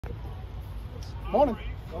Morning.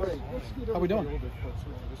 Morning. How we doing?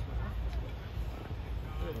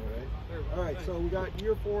 All right, so we got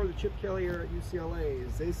year 4 of the Chip Kelly era at UCLA.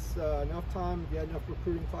 Is this enough time? Have you had enough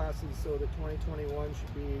recruiting classes so that 2021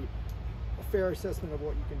 should be a fair assessment of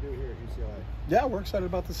what you can do here at UCLA? Yeah, we're excited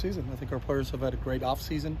about the season. I think our players have had a great off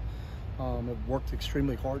season. Have worked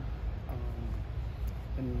extremely hard,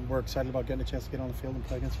 and we're excited about getting a chance to get on the field and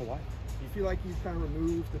play against Hawaii. Do you feel like you've kind of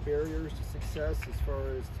removed the barriers to success as far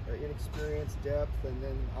as inexperience, depth, and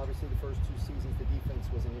then obviously the first 2 seasons the defense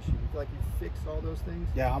was an issue? Do you feel like you've fixed all those things?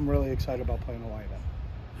 Yeah, I'm really excited about playing Hawaii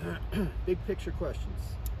then. Big picture questions.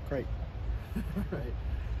 Great. Right.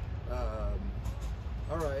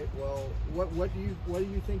 All right. Well, what do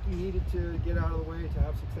you think you needed to get out of the way to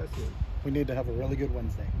have success here? We need to have a really good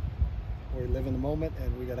Wednesday. We live in the moment,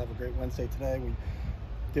 and we got to have a great Wednesday today. We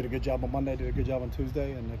did a good job on Monday, did a good job on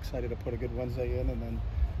Tuesday, and excited to put a good Wednesday in, and then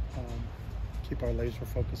keep our laser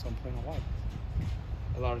focus on playing Hawaii.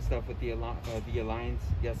 A lot of stuff with the Alliance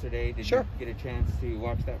yesterday. Did you get a chance to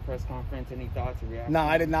watch that press conference? Any thoughts or reactions? No,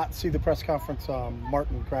 I did not see the press conference.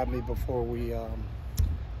 Martin grabbed me before we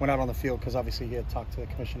went out on the field because obviously he had talked to the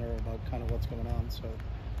commissioner about kind of what's going on. So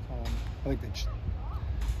I think the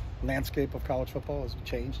landscape of college football has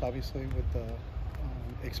changed, obviously, with the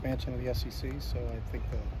expansion of the SEC. So I think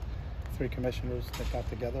the 3 commissioners that got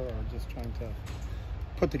together are just trying to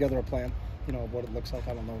put together a plan, of what it looks like.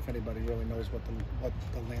 I don't know if anybody really knows what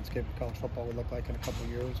the landscape of college football would look like in a couple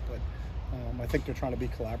of years, but I think they're trying to be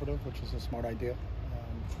collaborative, which is a smart idea.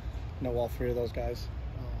 All 3 of those guys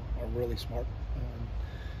are really smart.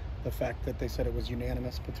 The fact that they said it was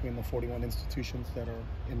unanimous between the 41 institutions that are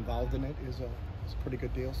involved in it is a pretty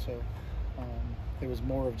good deal. So it was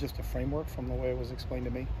more of just a framework from the way it was explained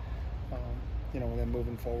to me. And then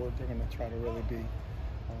moving forward, they're going to try to really be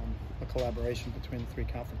a collaboration between the 3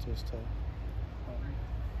 conferences to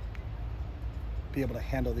be able to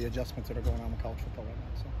handle the adjustments that are going on in college football right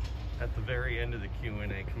now. So. At the very end of the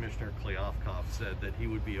Q&A, Commissioner Kleofkoff said that he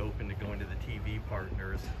would be open to going to the TV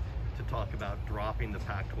partners to talk about dropping the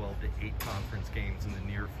Pac-12 to 8 conference games in the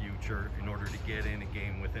near future in order to get in a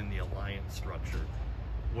game within the alliance structure.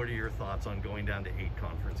 What are your thoughts on going down to 8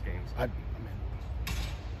 conference games? I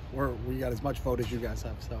mean, we got as much vote as you guys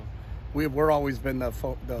have, so we're always been the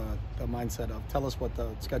mindset of tell us what the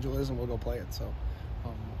schedule is and we'll go play it. So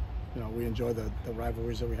we enjoy the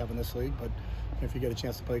rivalries that we have in this league, but if you get a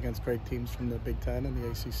chance to play against great teams from the Big Ten and the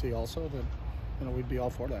ACC also, then we'd be all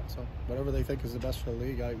for that. So whatever they think is the best for the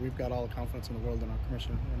league, we've got all the confidence in the world in our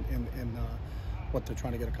commission and in what they're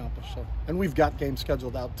trying to get accomplished. So, and we've got games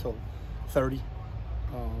scheduled out till 30.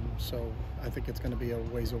 So I think it's going to be a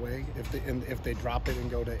ways away. If they drop it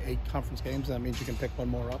and go to 8 conference games, that means you can pick one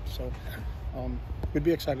more up. So we'd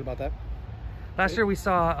be excited about that. Last year we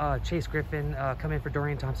saw Chase Griffin come in for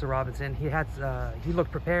Dorian Thompson-Robinson. He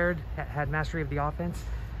looked prepared, had mastery of the offense.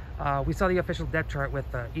 We saw the official depth chart with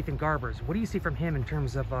Ethan Garbers. What do you see from him in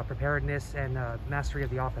terms of preparedness and mastery of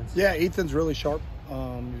the offense? Yeah, Ethan's really sharp. He's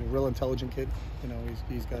a real intelligent kid.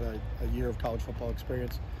 He's got a year of college football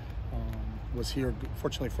experience. Was here,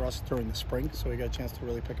 fortunately for us, during the spring, so he got a chance to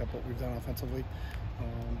really pick up what we've done offensively.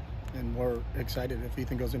 And we're excited if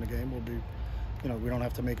Ethan goes in the game. We'll be, we don't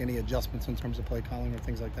have to make any adjustments in terms of play calling or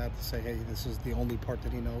things like that to say, hey, this is the only part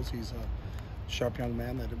that he knows. He's a sharp young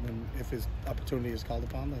man that if his opportunity is called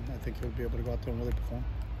upon, then I think he'll be able to go out there and really perform.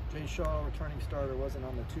 Jay Shaw, returning starter, wasn't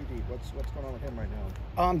on the 2 deep. What's going on with him right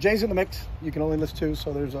now? Jay's in the mix. You can only list 2,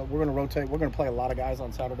 so we're going to rotate. We're going to play a lot of guys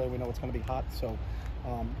on Saturday. We know it's going to be hot, so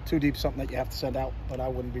 2 deep something that you have to send out, but I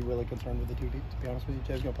wouldn't be really concerned with the 2 deep, to be honest with you.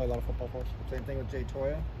 Jay's going to play a lot of football for us. Same thing with Jay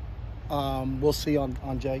Toya? We'll see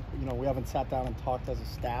on Jay. We haven't sat down and talked as a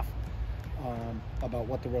staff about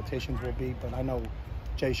what the rotations will be, but I know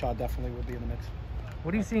Jay Shaw definitely will be in the mix.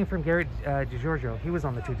 What are you seeing from Garrett DiGiorgio? He was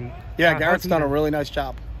on the 2 deep. Yeah, Garrett's done a really nice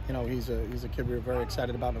job. He's a kid we're very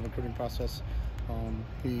excited about in the recruiting process.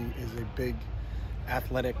 He is a big,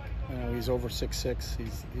 athletic. He's over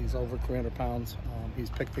 6'6". He's over 300 pounds. He's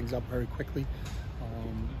picked things up very quickly,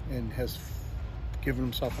 and has given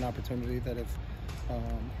himself an opportunity that if,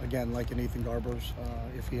 again, like in Ethan Garbers,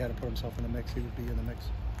 if he had to put himself in the mix, he would be in the mix.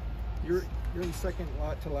 You're in the second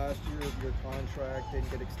lot to last year of your contract. Didn't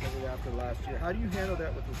get extended after last year. How do you handle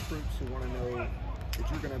that with recruits who want to know that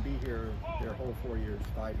you're going to be here their whole 4 years,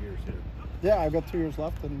 5 years here? Yeah, I've got 2 years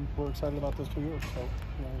left, and we're excited about those 2 years. So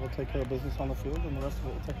we'll take care of business on the field, and the rest of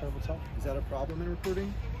it will take care of itself. Is that a problem in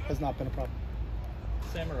recruiting? Has not been a problem.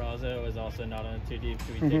 Sam Marazzo is also not on a 2 deep.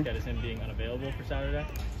 Do we take that as him being unavailable for Saturday?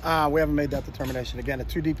 We haven't made that determination. Again, a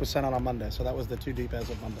 2 deep was sent out on Monday, so that was the 2 deep as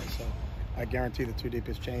of Monday. So I guarantee the 2 deep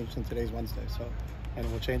has changed, and today's Wednesday. So, and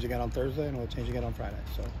it will change again on Thursday, and it will change again on Friday.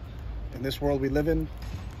 So in this world we live in,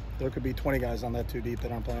 there could be 20 guys on that 2 deep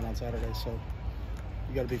that aren't playing on Saturday. So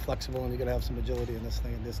you got to be flexible and you got to have some agility in this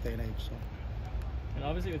thing in this day and age. So. And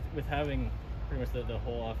obviously with having pretty much the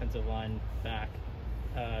whole offensive line back,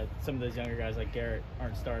 some of those younger guys like Garrett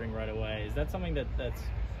aren't starting right away. Is that something that's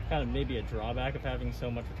kind of maybe a drawback of having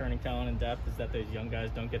so much returning talent in depth, is that those young guys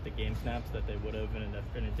don't get the game snaps that they would have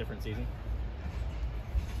in a different season?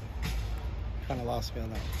 Kind of lost me on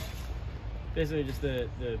that. Basically just the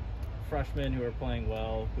freshmen who are playing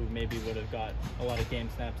well, who maybe would have got a lot of game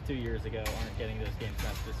snaps 2 years ago, aren't getting those game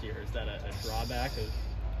snaps this year. Is that a drawback of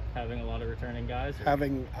having a lot of returning guys?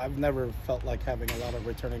 I've never felt like having a lot of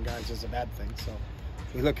returning guys is a bad thing. So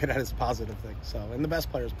we look at it as a positive thing. So, and the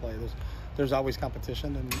best players play. There's always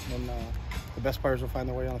competition, and the best players will find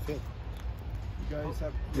their way on the field. You guys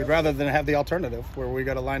have. We'd rather than have the alternative where we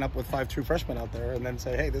got to line up with 5 true freshmen out there and then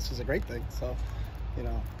say, hey, this is a great thing. So,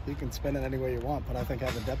 you can spin it any way you want, but I think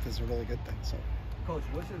having depth is a really good thing. So, Coach,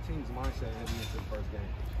 what's your team's mindset heading into the first game?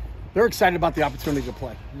 They're excited about the opportunity to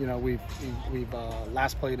play. We've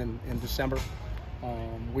last played in December.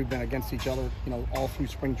 We've been against each other, all through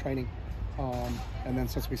spring training, and then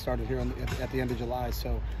since we started here at the end of July.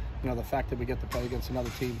 So, the fact that we get to play against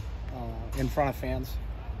another team in front of fans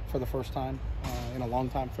for the first time in a long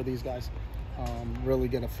time for these guys, really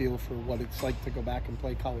get a feel for what it's like to go back and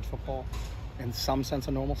play college football in some sense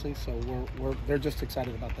of normalcy. So they're just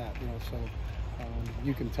excited about that. So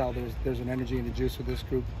you can tell there's an energy and a juice with this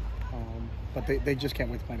group. But they just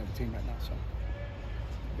can't wait to play another team right now. So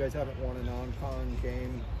You guys haven't won a non-con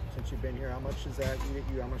game since you've been here. How much does that get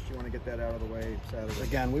you? How much do you want to get that out of the way Saturday?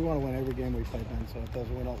 Again, we want to win every game we play, Ben. So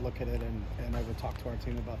we don't look at it and ever talk to our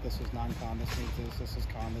team about this is non-con, this means this is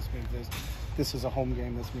con, this means this. This is a home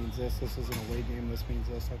game, this means this is an away game, this means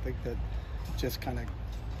this. I think that just kind of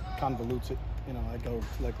convolutes it. I go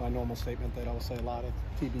like my normal statement that I will say a lot of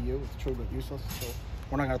TBU. It's true but useless. So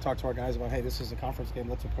we're not going to talk to our guys about, hey, this is a conference game.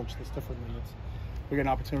 Let's approach this differently. We get an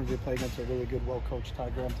opportunity to play against a really good, well-coached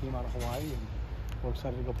Ty Graham team out of Hawaii, and we're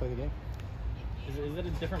excited to go play the game. Is it a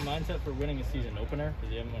different mindset for winning a season opener?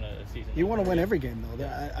 Because you haven't won a season. You want to win every game, though.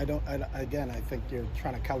 I think you're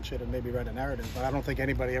trying to couch it and maybe write a narrative, but I don't think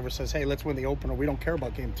anybody ever says, hey, let's win the opener. We don't care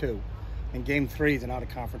about game 2. And game 3 is an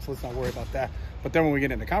out-of-conference. Let's not worry about that. But then when we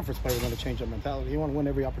get into conference play, we're going to change our mentality. You want to win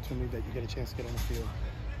every opportunity that you get a chance to get on the field.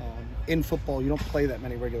 In football, you don't play that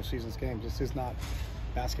many regular seasons games. This is not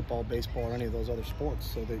basketball, baseball, or any of those other sports,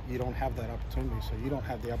 so that you don't have that opportunity. So you don't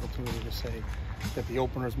have the opportunity to say that the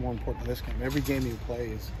opener is more important than this game. Every game you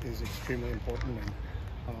play is extremely important, and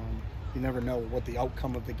you never know what the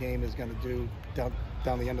outcome of the game is going to do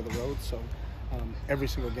down the end of the road. So every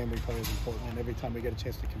single game we play is important, and every time we get a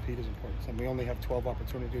chance to compete is important. And we only have 12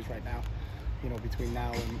 opportunities right now, between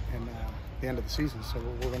now and the end of the season. So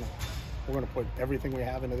we're going to put everything we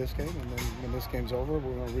have into this game, and then when this game's over,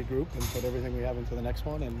 we're going to regroup and put everything we have into the next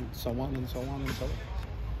one, and so on and so on and so on.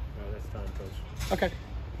 That's time, Coach. Okay.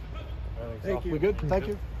 Thank you. We good? Thank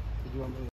you. Did you want me to